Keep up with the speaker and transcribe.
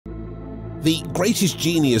The greatest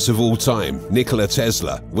genius of all time, Nikola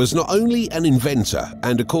Tesla, was not only an inventor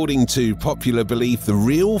and, according to popular belief, the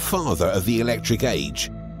real father of the electric age,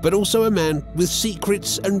 but also a man with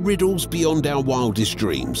secrets and riddles beyond our wildest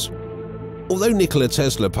dreams. Although Nikola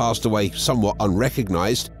Tesla passed away somewhat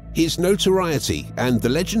unrecognized, his notoriety and the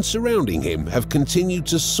legends surrounding him have continued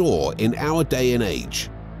to soar in our day and age.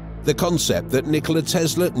 The concept that Nikola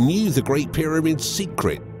Tesla knew the Great Pyramid's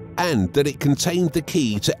secret and that it contained the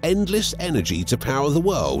key to endless energy to power the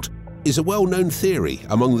world is a well-known theory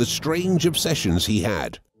among the strange obsessions he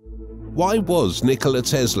had. Why was Nikola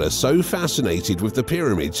Tesla so fascinated with the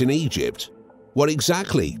pyramids in Egypt? What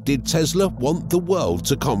exactly did Tesla want the world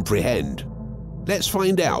to comprehend? Let's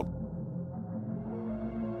find out.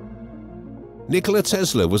 Nikola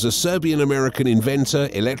Tesla was a Serbian-American inventor,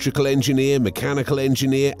 electrical engineer, mechanical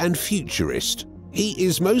engineer, and futurist. He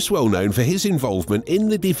is most well known for his involvement in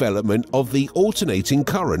the development of the alternating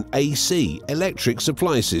current AC electric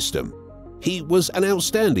supply system. He was an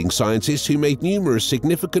outstanding scientist who made numerous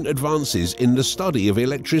significant advances in the study of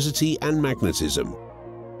electricity and magnetism.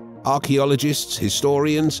 Archaeologists,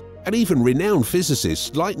 historians, and even renowned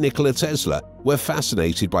physicists like Nikola Tesla were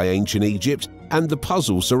fascinated by ancient Egypt and the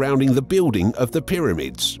puzzle surrounding the building of the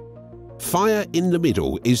pyramids. Fire in the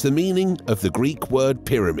middle is the meaning of the Greek word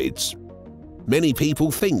pyramids. Many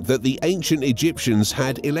people think that the ancient Egyptians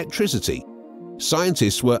had electricity.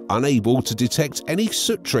 Scientists were unable to detect any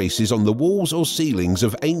soot traces on the walls or ceilings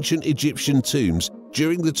of ancient Egyptian tombs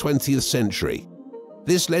during the 20th century.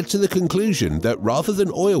 This led to the conclusion that rather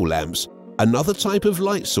than oil lamps, another type of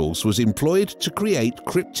light source was employed to create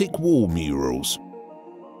cryptic wall murals.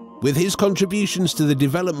 With his contributions to the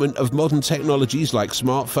development of modern technologies like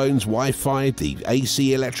smartphones, Wi-Fi, the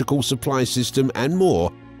AC electrical supply system, and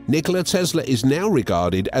more, Nikola Tesla is now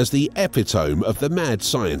regarded as the epitome of the mad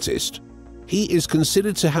scientist. He is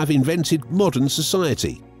considered to have invented modern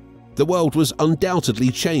society. The world was undoubtedly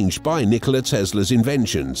changed by Nikola Tesla's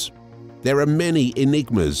inventions. There are many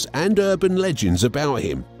enigmas and urban legends about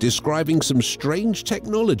him, describing some strange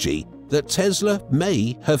technology that Tesla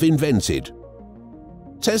may have invented.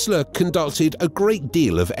 Tesla conducted a great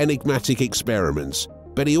deal of enigmatic experiments,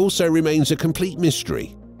 but he also remains a complete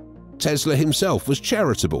mystery. Tesla himself was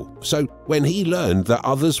charitable, so when he learned that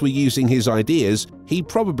others were using his ideas, he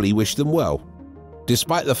probably wished them well.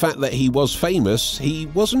 Despite the fact that he was famous, he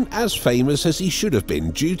wasn't as famous as he should have been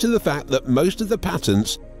due to the fact that most of the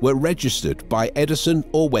patents were registered by Edison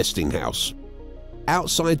or Westinghouse.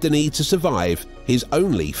 Outside the need to survive, his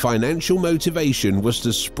only financial motivation was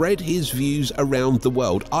to spread his views around the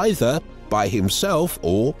world, either by himself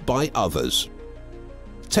or by others.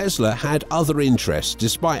 Tesla had other interests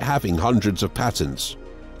despite having hundreds of patents.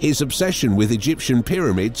 His obsession with Egyptian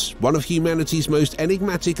pyramids, one of humanity's most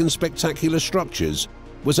enigmatic and spectacular structures,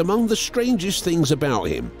 was among the strangest things about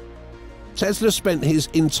him. Tesla spent his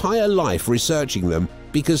entire life researching them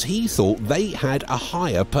because he thought they had a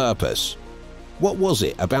higher purpose. What was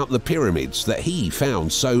it about the pyramids that he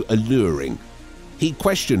found so alluring? He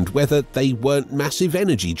questioned whether they weren't massive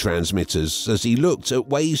energy transmitters as he looked at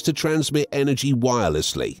ways to transmit energy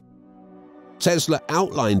wirelessly. Tesla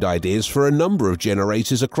outlined ideas for a number of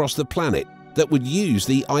generators across the planet that would use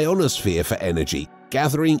the ionosphere for energy,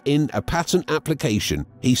 gathering in a patent application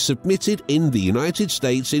he submitted in the United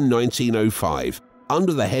States in 1905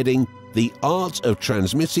 under the heading "The Art of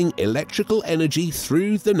Transmitting Electrical Energy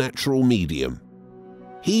Through the Natural Medium."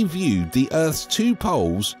 He viewed the Earth's two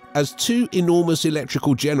poles as two enormous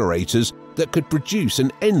electrical generators that could produce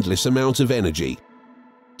an endless amount of energy.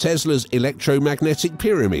 Tesla's electromagnetic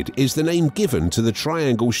pyramid is the name given to the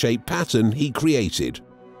triangle-shaped pattern he created.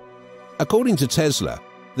 According to Tesla,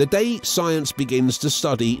 the day science begins to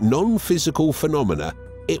study non-physical phenomena,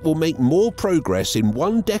 it will make more progress in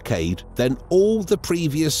one decade than all the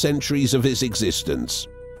previous centuries of its existence.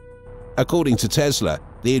 According to Tesla,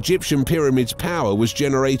 the Egyptian pyramids' power was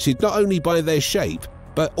generated not only by their shape,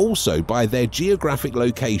 but also by their geographic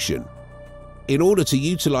location. In order to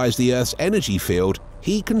utilize the Earth's energy field,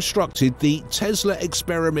 he constructed the Tesla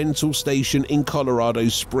Experimental Station in Colorado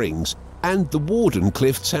Springs and the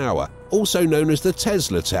Wardenclyffe Tower, also known as the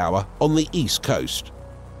Tesla Tower, on the East Coast.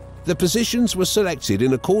 The positions were selected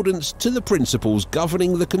in accordance to the principles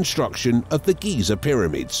governing the construction of the Giza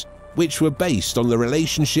pyramids, which were based on the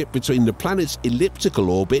relationship between the planet's elliptical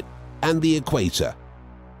orbit and the equator.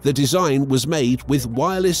 The design was made with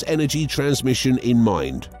wireless energy transmission in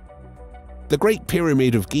mind. The Great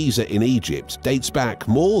Pyramid of Giza in Egypt dates back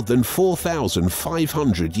more than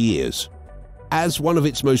 4,500 years. As one of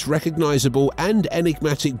its most recognizable and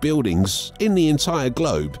enigmatic buildings in the entire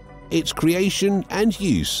globe, its creation and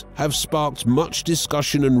use have sparked much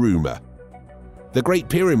discussion and rumor. The Great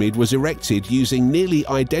Pyramid was erected using nearly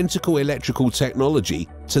identical electrical technology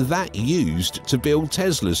to that used to build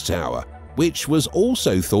Tesla's tower, which was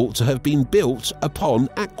also thought to have been built upon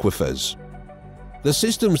aquifers. The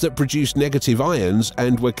systems that produced negative ions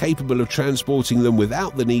and were capable of transporting them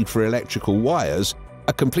without the need for electrical wires,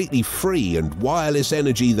 a completely free and wireless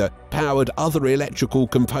energy that powered other electrical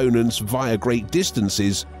components via great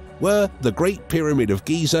distances, were the Great Pyramid of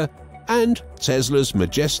Giza and Tesla's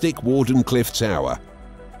majestic Wardenclyffe Tower.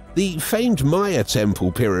 The famed Maya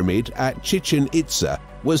temple pyramid at Chichen Itza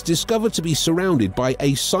was discovered to be surrounded by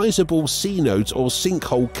a sizable cenote or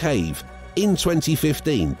sinkhole cave in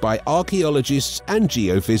 2015 by archaeologists and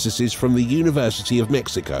geophysicists from the University of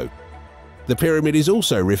Mexico. The pyramid is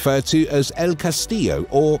also referred to as El Castillo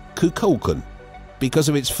or Kukulkan. Because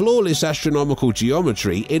of its flawless astronomical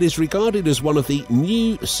geometry, it is regarded as one of the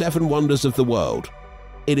new 7 wonders of the world.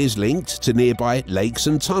 It is linked to nearby lakes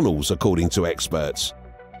and tunnels, according to experts.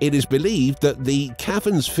 It is believed that the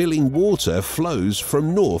caverns filling water flows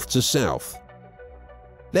from north to south.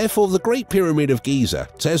 Therefore, the Great Pyramid of Giza,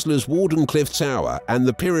 Tesla's Wardenclyffe Tower, and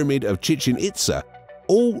the Pyramid of Chichen Itza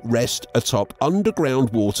all rest atop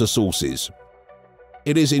underground water sources.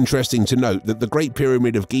 It is interesting to note that the Great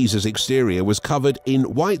Pyramid of Giza's exterior was covered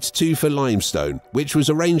in white tufa limestone, which was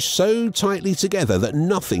arranged so tightly together that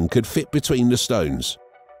nothing could fit between the stones.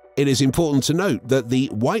 It is important to note that the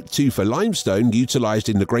white tufa limestone utilized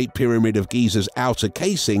in the Great Pyramid of Giza's outer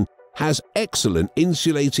casing has excellent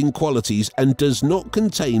insulating qualities and does not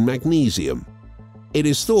contain magnesium. It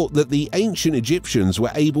is thought that the ancient Egyptians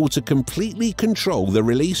were able to completely control the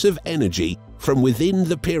release of energy from within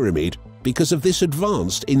the pyramid because of this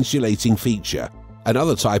advanced insulating feature.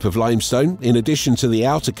 Another type of limestone, in addition to the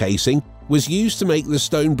outer casing, was used to make the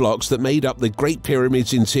stone blocks that made up the Great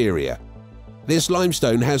Pyramid's interior. This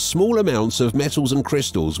limestone has small amounts of metals and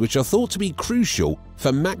crystals which are thought to be crucial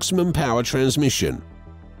for maximum power transmission.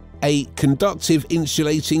 A conductive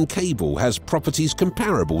insulating cable has properties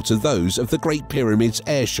comparable to those of the Great Pyramid's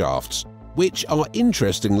air shafts, which are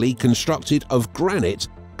interestingly constructed of granite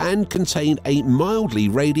and contain a mildly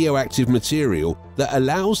radioactive material that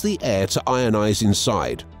allows the air to ionize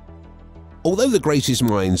inside. Although the greatest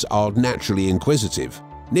minds are naturally inquisitive,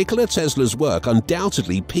 Nikola Tesla's work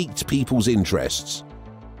undoubtedly piqued people's interests.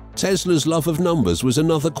 Tesla's love of numbers was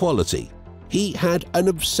another quality. He had an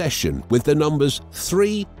obsession with the numbers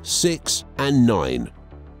 3, 6, and 9.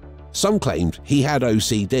 Some claimed he had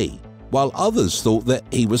OCD, while others thought that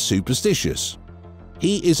he was superstitious.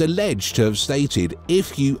 He is alleged to have stated,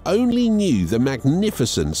 "If you only knew the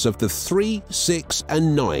magnificence of the 3, 6,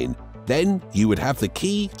 and 9, then you would have the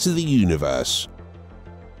key to the universe."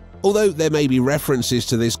 Although there may be references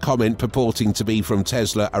to this comment purporting to be from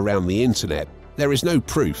Tesla around the internet, there is no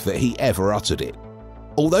proof that he ever uttered it.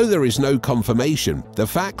 Although there is no confirmation, the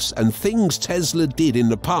facts and things Tesla did in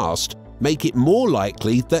the past make it more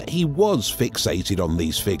likely that he was fixated on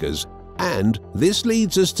these figures, and this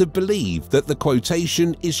leads us to believe that the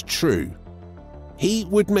quotation is true. He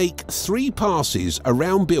would make 3 passes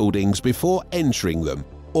around buildings before entering them,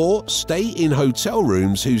 or stay in hotel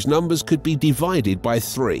rooms whose numbers could be divided by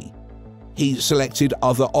 3. He selected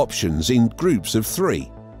other options in groups of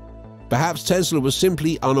 3. Perhaps Tesla was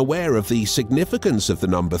simply unaware of the significance of the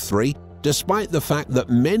number 3, despite the fact that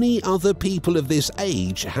many other people of this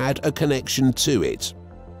age had a connection to it.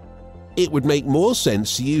 It would make more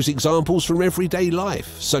sense to use examples from everyday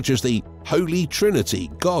life, such as the Holy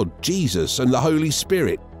Trinity, God, Jesus, and the Holy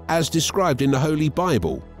Spirit, as described in the Holy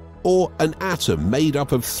Bible, or an atom made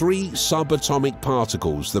up of 3 subatomic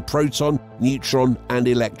particles, the proton, neutron, and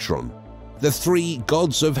electron. The 3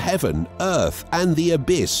 gods of heaven, earth, and the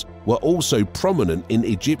abyss were also prominent in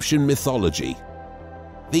Egyptian mythology.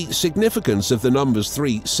 The significance of the numbers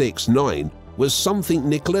 3, 6, 9 was something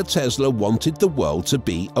Nikola Tesla wanted the world to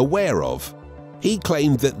be aware of. He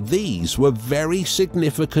claimed that these were very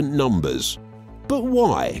significant numbers. But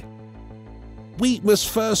why? We must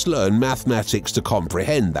first learn mathematics to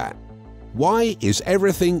comprehend that. Why is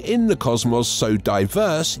everything in the cosmos so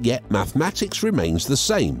diverse, yet mathematics remains the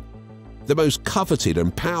same? The most coveted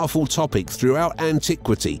and powerful topic throughout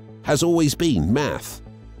antiquity has always been math.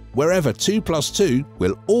 Wherever 2 + 2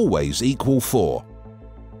 will always equal 4.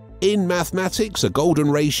 In mathematics, a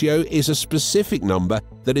golden ratio is a specific number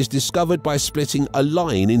that is discovered by splitting a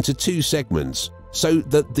line into 2 segments, so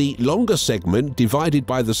that the longer segment divided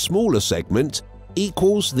by the smaller segment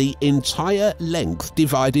equals the entire length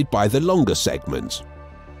divided by the longer segment.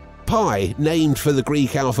 Pi, named for the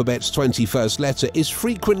Greek alphabet's 21st letter, is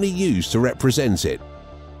frequently used to represent it.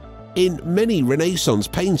 In many Renaissance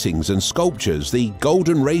paintings and sculptures, the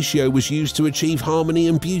golden ratio was used to achieve harmony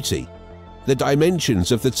and beauty. The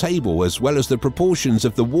dimensions of the table as well as the proportions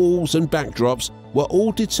of the walls and backdrops were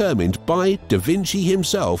all determined by Da Vinci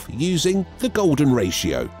himself using the Golden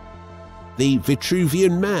Ratio. The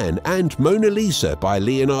Vitruvian Man and Mona Lisa by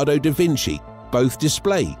Leonardo da Vinci both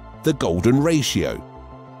display the Golden Ratio.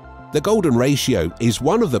 The Golden Ratio is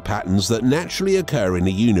one of the patterns that naturally occur in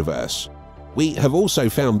the universe. We have also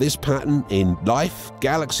found this pattern in life,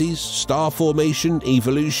 galaxies, star formation,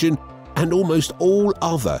 evolution, and almost all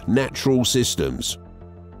other natural systems.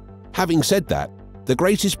 Having said that, the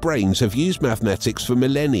greatest brains have used mathematics for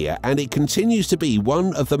millennia, and it continues to be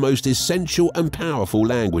one of the most essential and powerful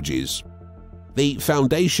languages. The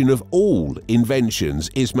foundation of all inventions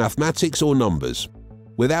is mathematics or numbers.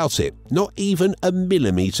 Without it, not even a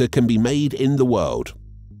millimeter can be made in the world.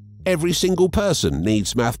 Every single person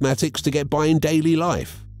needs mathematics to get by in daily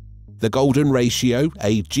life. The Golden Ratio,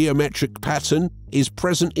 a geometric pattern, is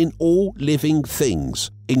present in all living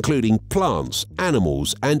things, including plants,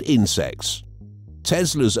 animals, and insects.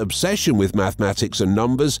 Tesla's obsession with mathematics and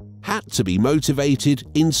numbers had to be motivated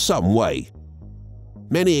in some way.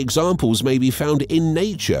 Many examples may be found in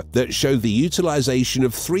nature that show the utilization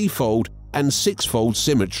of threefold and sixfold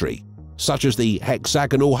symmetry, such as the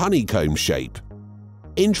hexagonal honeycomb shape.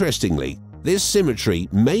 Interestingly, this symmetry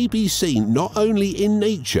may be seen not only in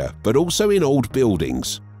nature but also in old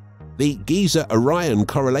buildings. The Giza-Orion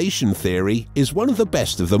correlation theory is one of the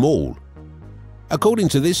best of them all. According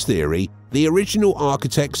to this theory, the original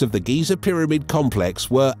architects of the Giza Pyramid complex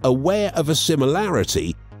were aware of a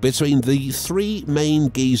similarity between the three main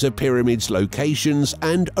Giza Pyramids locations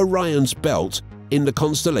and Orion's belt in the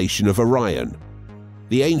constellation of Orion.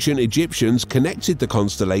 The ancient Egyptians connected the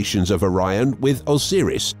constellations of Orion with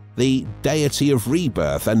Osiris, the deity of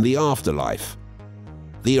rebirth and the afterlife.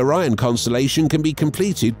 The Orion constellation can be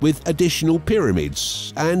completed with additional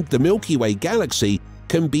pyramids, and the Milky Way galaxy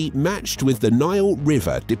can be matched with the Nile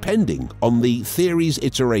River depending on the theory's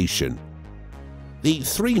iteration. The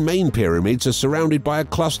three main pyramids are surrounded by a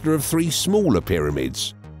cluster of three smaller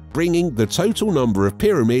pyramids, bringing the total number of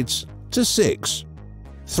pyramids to 6.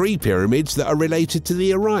 3 pyramids that are related to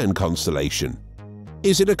the Orion constellation.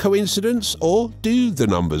 Is it a coincidence, or do the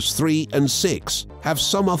numbers 3 and 6 have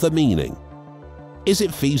some other meaning? Is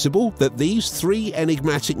it feasible that these 3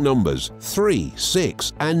 enigmatic numbers, 3,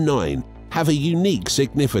 6, and 9, have a unique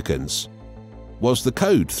significance? Was the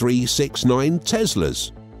code 369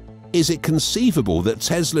 Tesla's? Is it conceivable that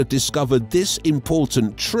Tesla discovered this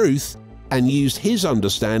important truth and used his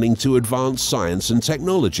understanding to advance science and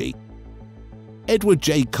technology? Edward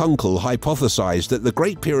J. Kunkel hypothesized that the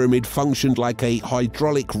Great Pyramid functioned like a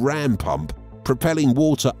hydraulic ram pump, propelling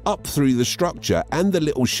water up through the structure and the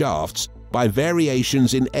little shafts by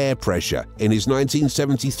variations in air pressure in his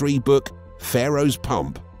 1973 book, Pharaoh's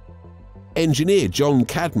Pump. Engineer John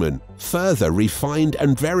Cadman further refined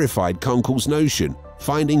and verified Kunkel's notion,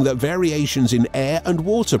 finding that variations in air and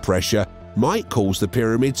water pressure might cause the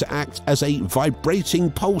pyramid to act as a vibrating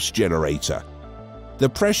pulse generator. The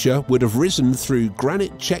pressure would have risen through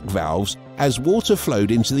granite check valves as water flowed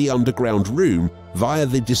into the underground room via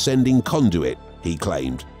the descending conduit, he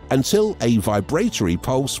claimed, until a vibratory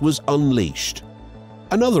pulse was unleashed.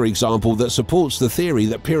 Another example that supports the theory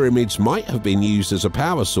that pyramids might have been used as a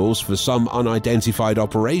power source for some unidentified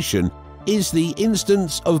operation is the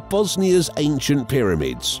instance of Bosnia's ancient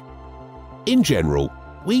pyramids. In general,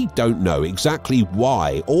 we don't know exactly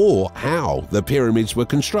why or how the pyramids were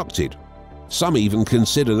constructed. Some even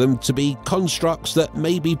consider them to be constructs that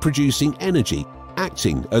may be producing energy,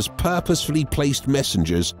 acting as purposefully placed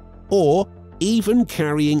messengers, or even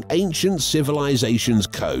carrying ancient civilizations'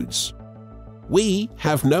 codes. We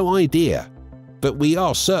have no idea, but we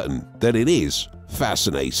are certain that it is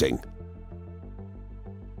fascinating.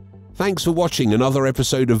 Thanks for watching another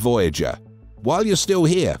episode of Voyager. While you're still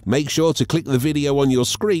here, make sure to click the video on your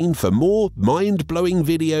screen for more mind-blowing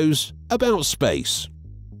videos about space.